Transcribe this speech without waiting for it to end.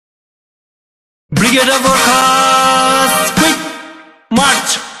Brigade of Gorkhas, quick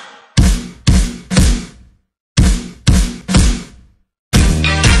march!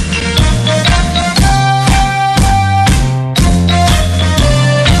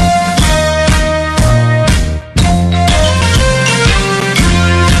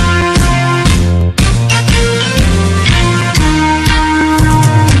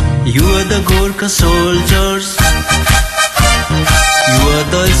 You are the Gorkha soldiers. You are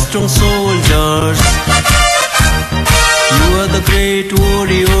the strong soldiers. You are the great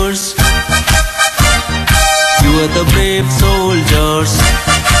warriors. You are the brave soldiers.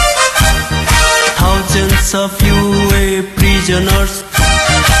 Thousands of you were prisoners.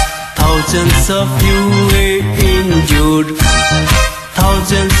 Thousands of you were injured.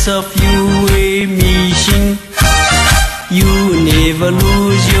 Thousands of you were missing. You never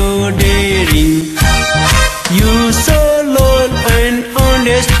lose your daring. You so loyal and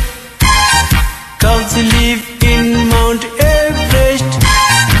honest, 'cause you live in Mount Everest.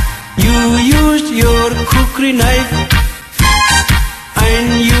 You used your cookery knife and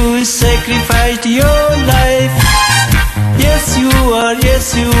you sacrificed your life. Yes you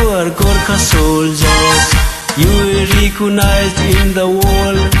are Gorkha soldiers. You are recognized in the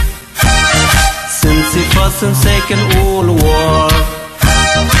world since the First and Second World War,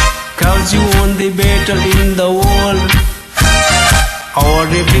 'cause you won the battle in the world, or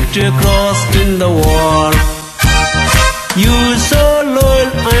the victory cross in the war. You so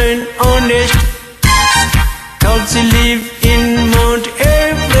loyal and honest, 'cause you live in Mount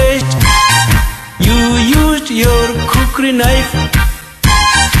Everest. You used your cookery knife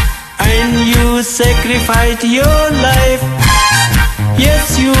and you sacrificed your life. Yes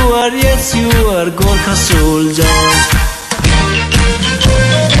you are Gorkha soldiers.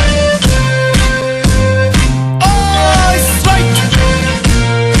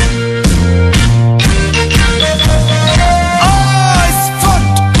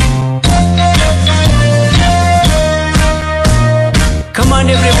 Come on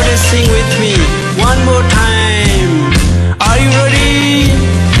everybody, sing with me one more time. Are you ready?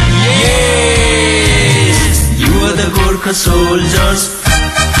 Yes! You are the Gorkha soldiers.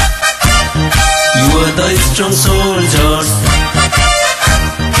 You are the strong soldiers.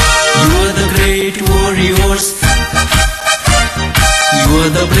 You are the great warriors. You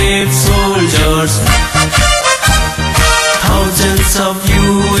are the brave soldiers. Thousands of you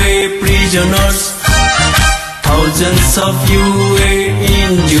were prisoners. Thousands of you were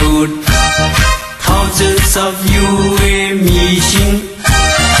injured. Thousands of you were missing.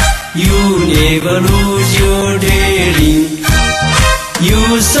 You never lose your daring. You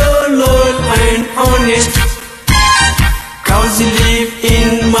so loyal and honest, 'cause you live in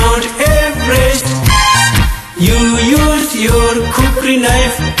Mount Everest. You used your cookery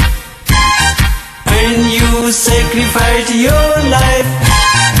knife and you sacrificed your life.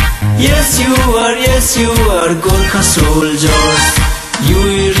 Yes you are Gorkha soldiers. You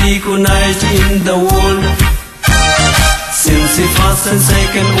are recognized in the world since the First and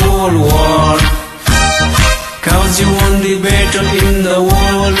Second World War, 'cause you won the battle in the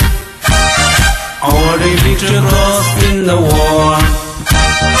world, or the victory cross in the war.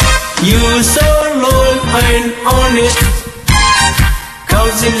 You so loyal and honest,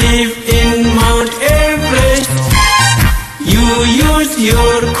 'cause you live in Mount Everest. You used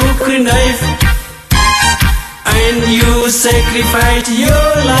your cookery knife and you sacrificed your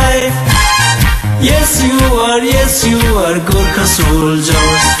life. Yes you are Gorkha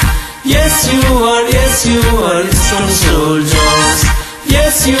soldiers. Yes you are strong soldiers.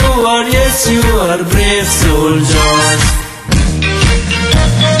 Yes you are brave soldiers.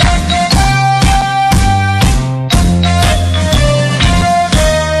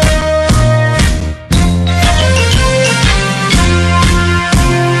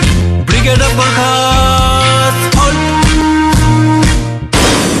 Brigade of Gorkhas,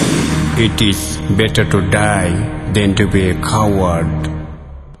 it is better to die than to be a coward.